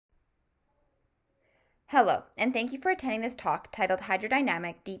Hello, and thank you for attending this talk titled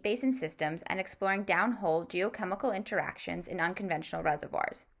Hydrodynamic Deep Basin Systems and Exploring Downhole Geochemical Interactions in Unconventional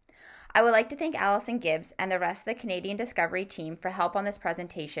Reservoirs. I would like to thank Alison Gibbs and the rest of the Canadian Discovery team for help on this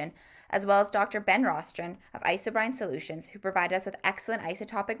presentation, as well as Dr. Ben Rostron of Isobrine Solutions, who provided us with excellent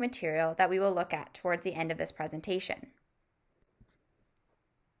isotopic material that we will look at towards the end of this presentation.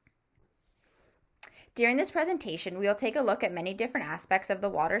 During this presentation, we will take a look at many different aspects of the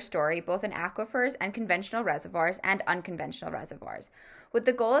water story, both in aquifers and conventional reservoirs and unconventional reservoirs, with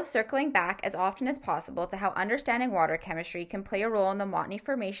the goal of circling back as often as possible to how understanding water chemistry can play a role in the Montney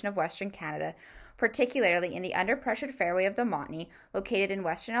Formation of Western Canada, particularly in the under-pressured fairway of the Montney, located in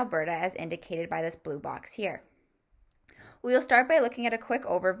Western Alberta as indicated by this blue box here. We will start by looking at a quick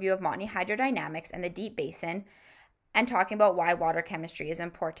overview of Montney hydrodynamics and the deep basin, and talking about why water chemistry is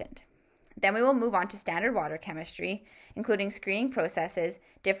important. Then we will move on to standard water chemistry, including screening processes,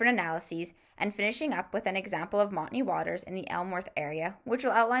 different analyses, and finishing up with an example of Montney waters in the Elmworth area, which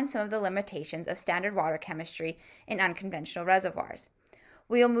will outline some of the limitations of standard water chemistry in unconventional reservoirs.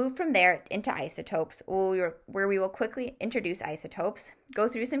 We will move from there into isotopes, where we will quickly introduce isotopes, go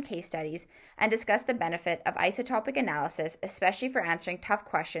through some case studies, and discuss the benefit of isotopic analysis, especially for answering tough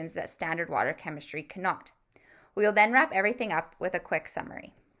questions that standard water chemistry cannot. We will then wrap everything up with a quick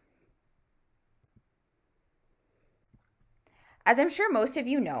summary. As I'm sure most of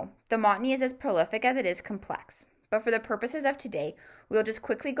you know, the Montney is as prolific as it is complex, but for the purposes of today, we will just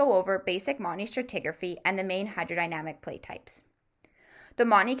quickly go over basic Montney stratigraphy and the main hydrodynamic plate types. The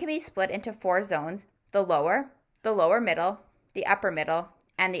Montney can be split into 4 zones: the lower middle, the upper middle,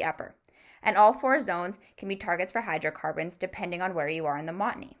 and the upper, and all 4 zones can be targets for hydrocarbons depending on where you are in the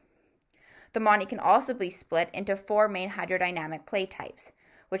Montney. The Montney can also be split into 4 main hydrodynamic plate types,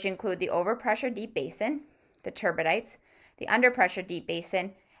 which include the overpressure deep basin, the turbidites, the underpressure deep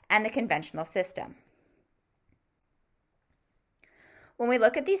basin, and the conventional system. When we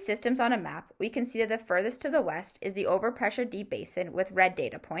look at these systems on a map, we can see that the furthest to the west is the overpressure deep basin with red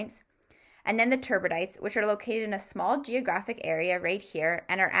data points, and then the turbidites, which are located in a small geographic area right here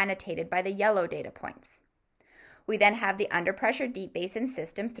and are annotated by the yellow data points. We then have the underpressure deep basin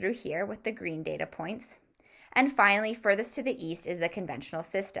system through here with the green data points, and finally, furthest to the east is the conventional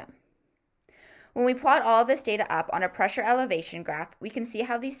system. When we plot all of this data up on a pressure elevation graph, we can see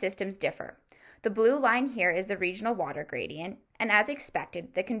how these systems differ. The blue line here is the regional water gradient, and as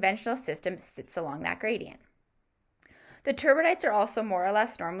expected, the conventional system sits along that gradient. The turbidites are also more or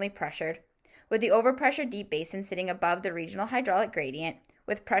less normally pressured, with the overpressure deep basin sitting above the regional hydraulic gradient,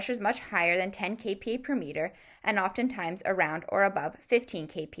 with pressures much higher than 10 kPa per meter and oftentimes around or above 15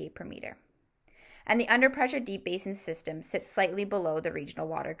 kPa per meter. And the underpressure deep basin system sits slightly below the regional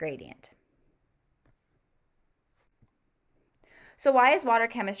water gradient. So why is water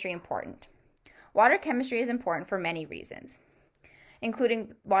chemistry important? Water chemistry is important for many reasons,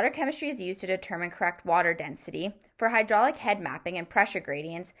 including water chemistry is used to determine correct water density for hydraulic head mapping and pressure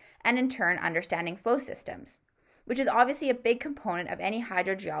gradients, and in turn understanding flow systems, which is obviously a big component of any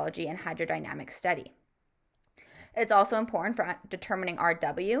hydrogeology and hydrodynamic study. It's also important for determining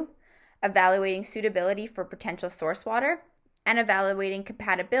RW, evaluating suitability for potential source water, and evaluating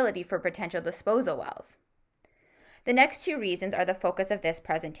compatibility for potential disposal wells. The next 2 reasons are the focus of this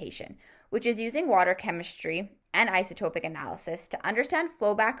presentation, which is using water chemistry and isotopic analysis to understand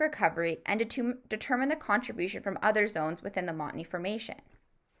flowback recovery and to determine the contribution from other zones within the Montney Formation.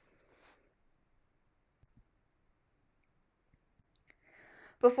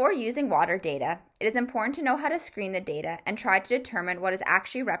 Before using water data, it is important to know how to screen the data and try to determine what is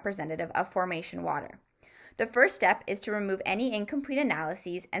actually representative of formation water. The first step is to remove any incomplete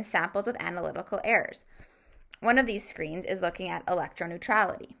analyses and samples with analytical errors. One of these screens is looking at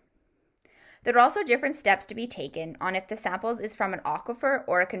electroneutrality. There are also different steps to be taken on if the sample is from an aquifer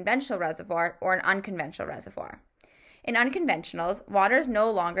or a conventional reservoir or an unconventional reservoir. In unconventionals, water is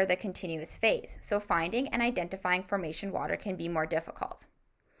no longer the continuous phase, so finding and identifying formation water can be more difficult.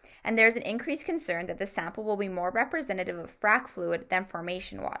 And there is an increased concern that the sample will be more representative of frac fluid than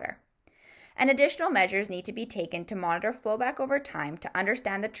formation water. And additional measures need to be taken to monitor flowback over time to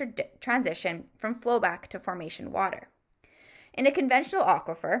understand the transition from flowback to formation water. In a conventional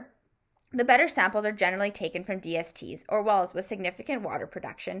aquifer, the better samples are generally taken from DSTs or wells with significant water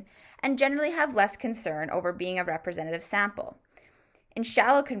production and generally have less concern over being a representative sample. In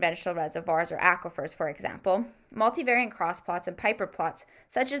shallow conventional reservoirs or aquifers, for example, multivariate crossplots and Piper plots,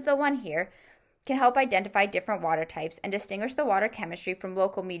 such as the one here, can help identify different water types and distinguish the water chemistry from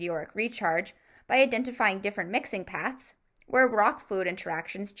local meteoric recharge by identifying different mixing paths where rock fluid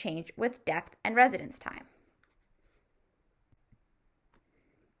interactions change with depth and residence time.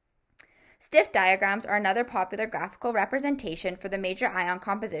 Stiff diagrams are another popular graphical representation for the major ion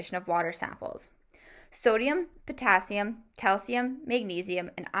composition of water samples. Sodium, potassium, calcium, magnesium,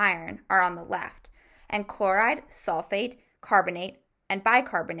 and iron are on the left, and chloride, sulfate, carbonate, and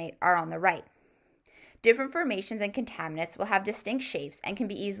bicarbonate are on the right. Different formations and contaminants will have distinct shapes and can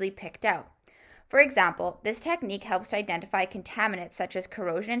be easily picked out. For example, this technique helps to identify contaminants such as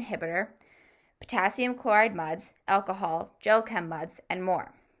corrosion inhibitor, potassium chloride muds, alcohol, geochem muds, and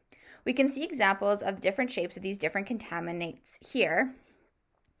more. We can see examples of different shapes of these different contaminants here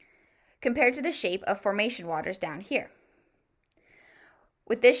compared to the shape of formation waters down here.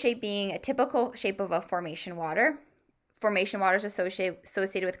 With this shape being a typical shape of a formation waters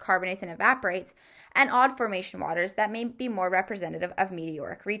associated with carbonates and evaporates, and odd formation waters that may be more representative of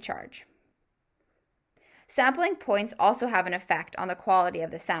meteoric recharge. Sampling points also have an effect on the quality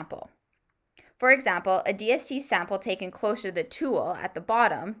of the sample. For example, a DST sample taken closer to the tool at the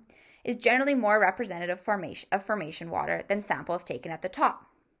bottom is generally more representative of formation water than samples taken at the top.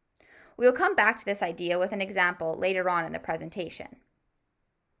 We will come back to this idea with an example later on in the presentation.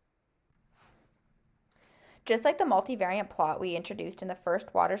 Just like the multivariate plot we introduced in the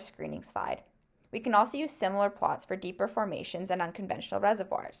first water screening slide, we can also use similar plots for deeper formations and unconventional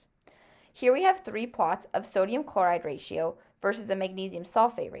reservoirs. Here we have 3 plots of sodium chloride ratio versus a magnesium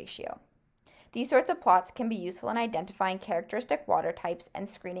sulfate ratio. These sorts of plots can be useful in identifying characteristic water types and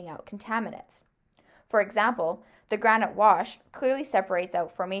screening out contaminants. For example, the granite wash clearly separates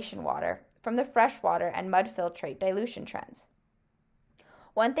out formation water from the freshwater and mud filtrate dilution trends.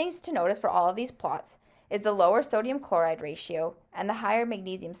 One thing to notice for all of these plots is the lower sodium chloride ratio and the higher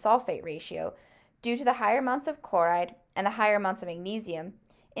magnesium sulfate ratio due to the higher amounts of chloride and the higher amounts of magnesium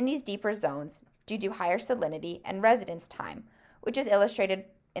in these deeper zones due to higher salinity and residence time, which is illustrated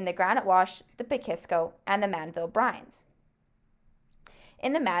in the granite wash, the Pekisko, and the Manville brines.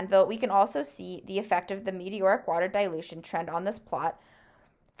 In the Manville, we can also see the effect of the meteoric water dilution trend on this plot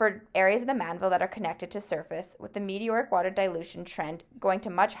for areas of the Manville that are connected to surface, with the meteoric water dilution trend going to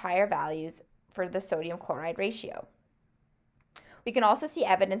much higher values for the sodium chloride ratio. We can also see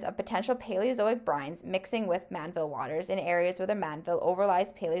evidence of potential Paleozoic brines mixing with Manville waters in areas where the Manville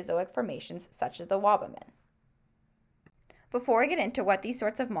overlies Paleozoic formations such as the Wabamun. Before I get into what these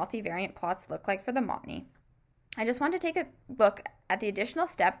sorts of multivariate plots look like for the Montney, I just want to take a look at the additional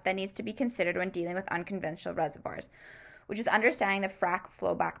step that needs to be considered when dealing with unconventional reservoirs, which is understanding the frac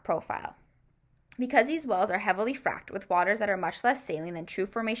flowback profile. Because these wells are heavily fracked with waters that are much less saline than true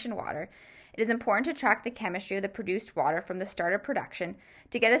formation water, it is important to track the chemistry of the produced water from the start of production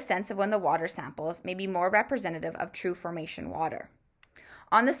to get a sense of when the water samples may be more representative of true formation water.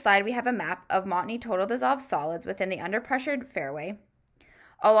 On the slide, we have a map of Montney total dissolved solids within the underpressured fairway,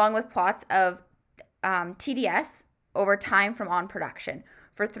 along with plots of TDS over time from on production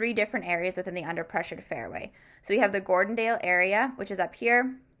for 3 different areas within the underpressured fairway. So we have the Gordondale area, which is up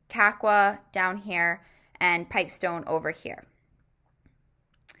here, Kakwa down here, and Pipestone over here.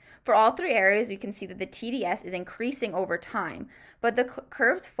 For all 3 areas, we can see that the TDS is increasing over time, but the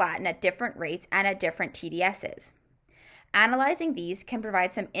curves flatten at different rates and at different TDSs. Analyzing these can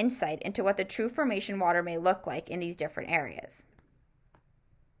provide some insight into what the true formation water may look like in these different areas.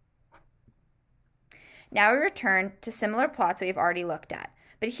 Now we return to similar plots that we've already looked at,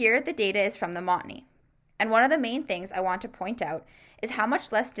 but here the data is from the Montney. And one of the main things I want to point out is how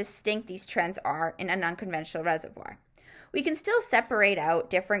much less distinct these trends are in an unconventional reservoir. We can still separate out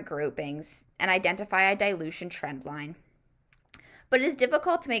different groupings and identify a dilution trend line, but it is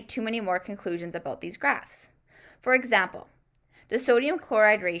difficult to make too many more conclusions about these graphs. For example, the sodium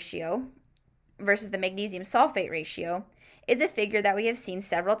chloride ratio versus the magnesium sulfate ratio is a figure that we have seen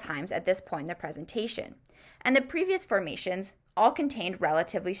several times at this point in the presentation, and the previous formations all contained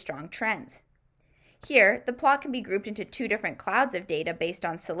relatively strong trends. Here, the plot can be grouped into 2 different clouds of data based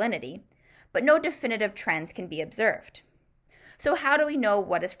on salinity, but no definitive trends can be observed. So how do we know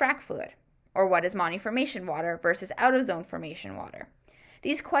what is frac fluid, or what is Montney formation water versus out-of-zone formation water?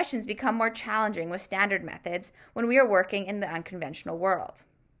 These questions become more challenging with standard methods when we are working in the unconventional world.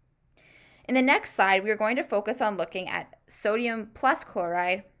 In the next slide, we are going to focus on looking at sodium plus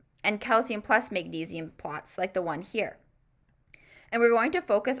chloride and calcium plus magnesium plots like the one here. And we're going to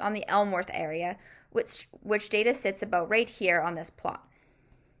focus on the Elmworth area, which data sits about right here on this plot.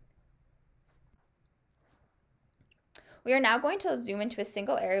 We are now going to zoom into a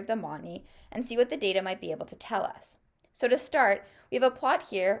single area of the Montney and see what the data might be able to tell us. So to start, we have a plot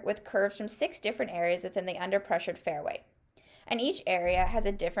here with curves from 6 different areas within the underpressured fairway, and each area has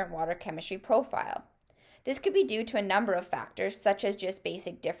a different water chemistry profile. This could be due to a number of factors, such as just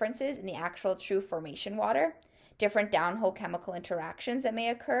basic differences in the actual true formation water, different downhole chemical interactions that may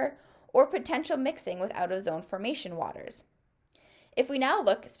occur, or potential mixing with out-of-zone formation waters. If we now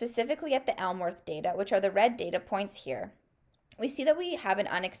look specifically at the Elmworth data, which are the red data points here, we see that we have an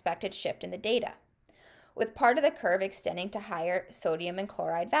unexpected shift in the data, with part of the curve extending to higher sodium and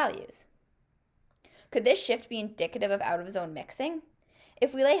chloride values. Could this shift be indicative of out-of-zone mixing?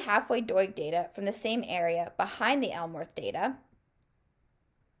 If we lay halfway DOIG data from the same area behind the Elmworth data,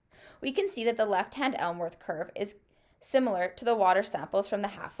 we can see that the left-hand Elmworth curve is similar to the water samples from the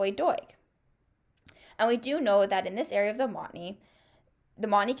halfway DOIG. And we do know that in this area of the Montney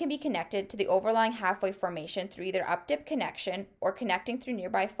can be connected to the overlying halfway formation through either up-dip connection or connecting through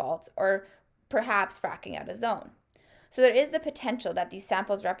nearby faults or perhaps fracking out a zone. So there is the potential that these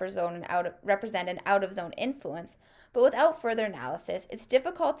samples represent an out-of-zone influence, but without further analysis, it's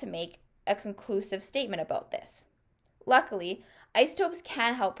difficult to make a conclusive statement about this. Luckily, isotopes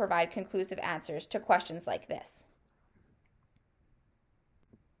can help provide conclusive answers to questions like this.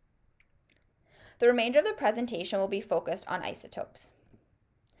 The remainder of the presentation will be focused on isotopes.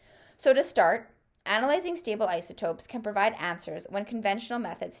 So to start, analyzing stable isotopes can provide answers when conventional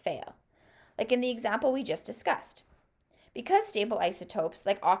methods fail, like in the example we just discussed. Because stable isotopes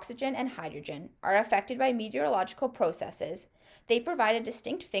like oxygen and hydrogen are affected by meteorological processes, they provide a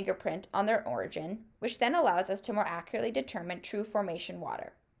distinct fingerprint on their origin, which then allows us to more accurately determine true formation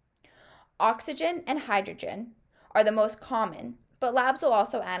water. Oxygen and hydrogen are the most common, but labs will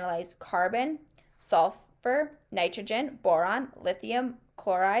also analyze carbon, sulfur, nitrogen, boron, lithium,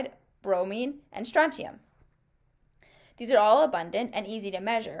 chloride, bromine, and strontium. These are all abundant and easy to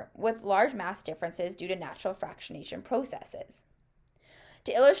measure, with large mass differences due to natural fractionation processes.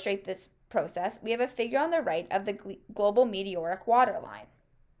 To illustrate this process, we have a figure on the right of the global meteoric water line.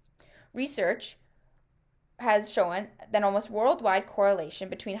 Research has shown an almost worldwide correlation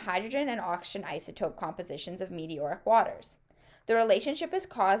between hydrogen and oxygen isotope compositions of meteoric waters. The relationship is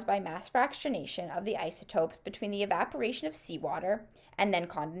caused by mass fractionation of the isotopes between the evaporation of seawater and then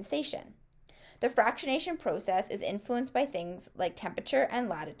condensation. The fractionation process is influenced by things like temperature and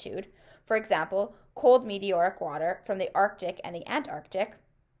latitude. For example, cold meteoric water from the Arctic and the Antarctic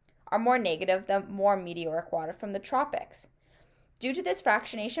are more negative than warm meteoric water from the tropics. Due to this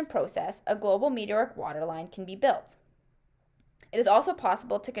fractionation process, a global meteoric water line can be built. It is also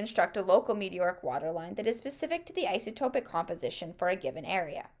possible to construct a local meteoric water line that is specific to the isotopic composition for a given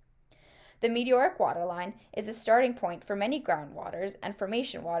area. The meteoric water line is a starting point for many groundwaters, and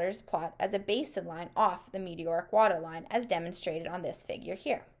formation waters plot as a basin line off the meteoric water line, as demonstrated on this figure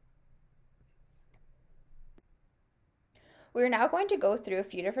here. We are now going to go through a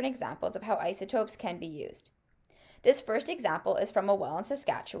few different examples of how isotopes can be used. This first example is from a well in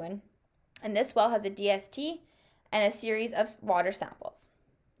Saskatchewan, and this well has a DST and a series of water samples.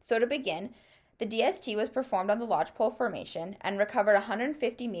 So to begin, the DST was performed on the Lodgepole Formation and recovered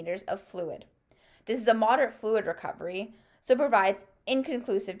 150 meters of fluid. This is a moderate fluid recovery, so it provides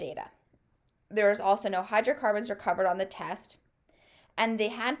inconclusive data. There is also no hydrocarbons recovered on the test, and the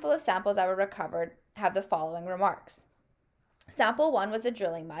handful of samples that were recovered have the following remarks. Sample 1 was the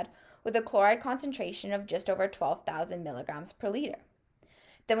drilling mud with a chloride concentration of just over 12,000 milligrams per liter.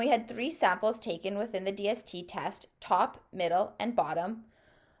 Then we had 3 samples taken within the DST test, top, middle, and bottom,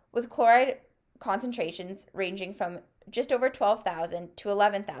 with chloride concentrations ranging from just over 12,000 to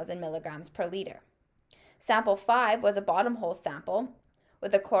 11,000 milligrams per liter. Sample 5 was a bottom hole sample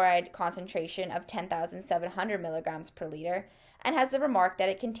with a chloride concentration of 10,700 milligrams per liter and has the remark that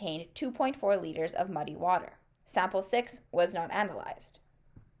it contained 2.4 liters of muddy water. Sample 6 was not analyzed.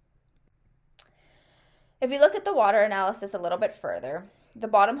 If we look at the water analysis a little bit further, the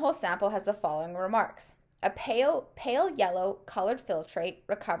bottom hole sample has the following remarks. A pale yellow colored filtrate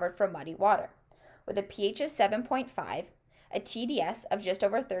recovered from muddy water, with a pH of 7.5, a TDS of just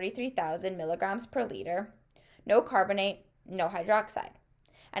over 33,000 milligrams per liter, no carbonate, no hydroxide,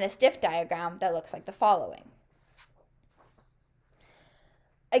 and a stiff diagram that looks like the following.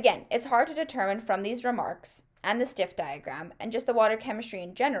 Again, it's hard to determine from these remarks and the stiff diagram and just the water chemistry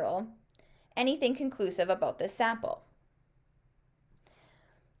in general anything conclusive about this sample.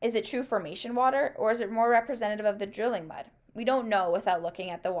 Is it true formation water, or is it more representative of the drilling mud? We don't know without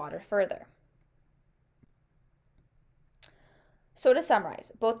looking at the water further. So to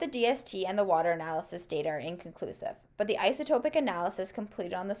summarize, both the DST and the water analysis data are inconclusive, but the isotopic analysis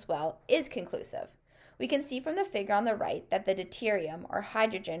completed on this well is conclusive. We can see from the figure on the right that the deuterium, or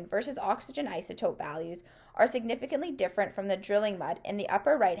hydrogen, versus oxygen isotope values are significantly different from the drilling mud in the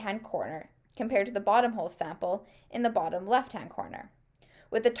upper right-hand corner compared to the bottom hole sample in the bottom left-hand corner,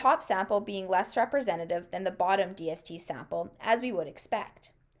 with the top sample being less representative than the bottom DST sample, as we would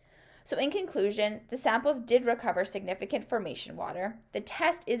expect. So in conclusion, the samples did recover significant formation water. The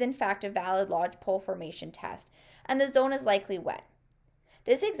test is in fact a valid lodge pole formation test, and the zone is likely wet.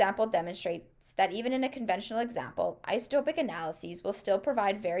 This example demonstrates that even in a conventional example, isotopic analyses will still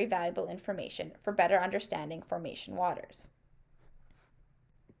provide very valuable information for better understanding formation waters.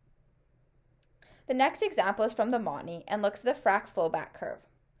 The next example is from the Montney and looks at the frac flowback curve.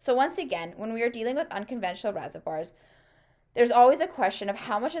 So once again, when we are dealing with unconventional reservoirs, there's always a question of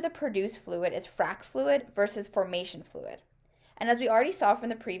how much of the produced fluid is frac fluid versus formation fluid. And as we already saw from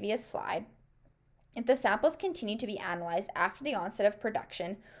the previous slide, if the samples continue to be analyzed after the onset of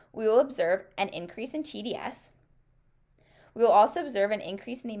production, we will observe an increase in TDS. We will also observe an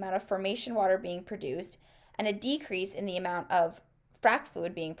increase in the amount of formation water being produced and a decrease in the amount of frac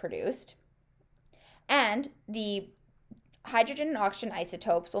fluid being produced. And the hydrogen and oxygen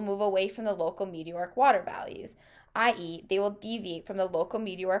isotopes will move away from the local meteoric water values, i.e., they will deviate from the local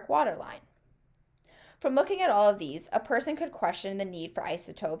meteoric water line. From looking at all of these, a person could question the need for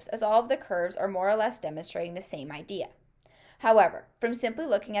isotopes as all of the curves are more or less demonstrating the same idea. However, from simply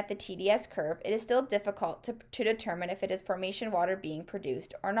looking at the TDS curve, it is still difficult to determine if it is formation water being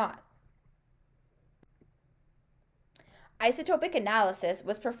produced or not. Isotopic analysis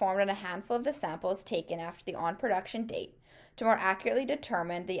was performed on a handful of the samples taken after the on-production date to more accurately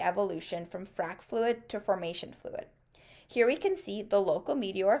determine the evolution from frac fluid to formation fluid. Here we can see the local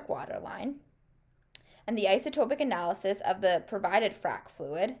meteoric water line and the isotopic analysis of the provided frac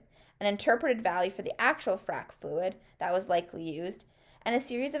fluid, an interpreted value for the actual frac fluid that was likely used, and a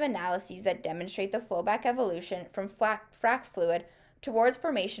series of analyses that demonstrate the flowback evolution from frac fluid towards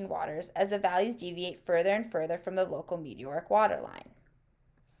formation waters as the values deviate further and further from the local meteoric water line.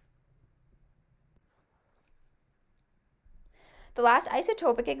 The last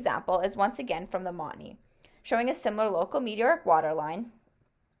isotopic example is once again from the Montney, showing a similar local meteoric water line,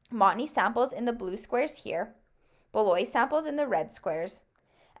 Montney samples in the blue squares here, Beloit samples in the red squares,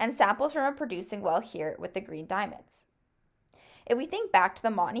 and samples from a producing well here with the green diamonds. If we think back to the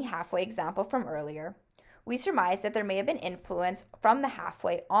Montney halfway example from earlier, we surmise that there may have been influence from the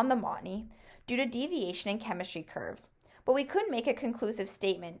halfway on the Montney due to deviation in chemistry curves, but we couldn't make a conclusive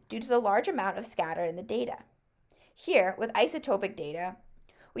statement due to the large amount of scatter in the data. Here, with isotopic data,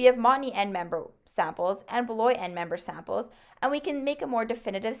 we have Montney end-member samples and Beloit end-member samples, and we can make a more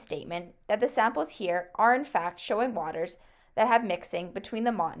definitive statement that the samples here are in fact showing waters that have mixing between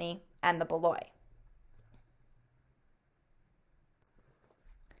the Montney and the Beloit.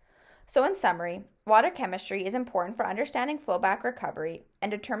 So in summary, water chemistry is important for understanding flowback recovery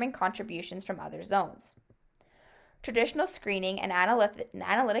and determining contributions from other zones. Traditional screening and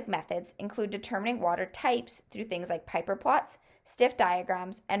analytic methods include determining water types through things like Piper plots, stiff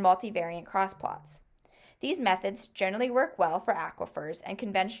diagrams, and multivariate crossplots. These methods generally work well for aquifers and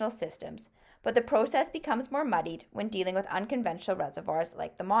conventional systems, but the process becomes more muddied when dealing with unconventional reservoirs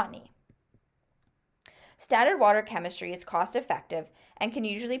like the Montney. Standard water chemistry is cost-effective and can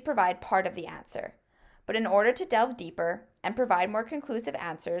usually provide part of the answer, but in order to delve deeper and provide more conclusive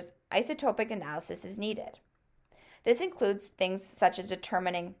answers, isotopic analysis is needed. This includes things such as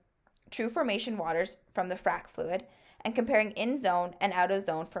determining true formation waters from the frac fluid and comparing in-zone and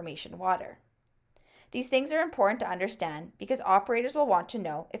out-of-zone formation water. These things are important to understand because operators will want to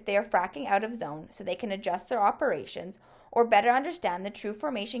know if they are fracking out of zone so they can adjust their operations or better understand the true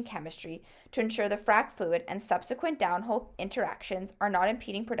formation chemistry to ensure the frac fluid and subsequent downhole interactions are not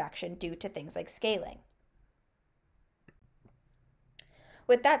impeding production due to things like scaling.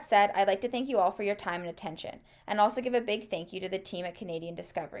 With that said, I'd like to thank you all for your time and attention, and also give a big thank you to the team at Canadian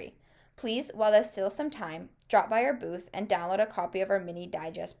Discovery. Please, while there's still some time, drop by our booth and download a copy of our mini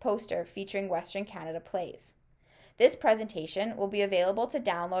digest poster featuring Western Canada plays. This presentation will be available to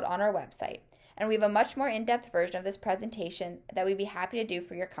download on our website, and we have a much more in-depth version of this presentation that we'd be happy to do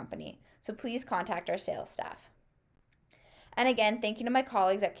for your company, so please contact our sales staff. And again, thank you to my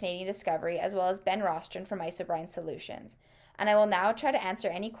colleagues at Canadian Discovery as well as Ben Rostron from Isobrine Solutions. And I will now try to answer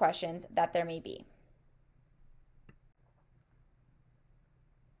any questions that there may be.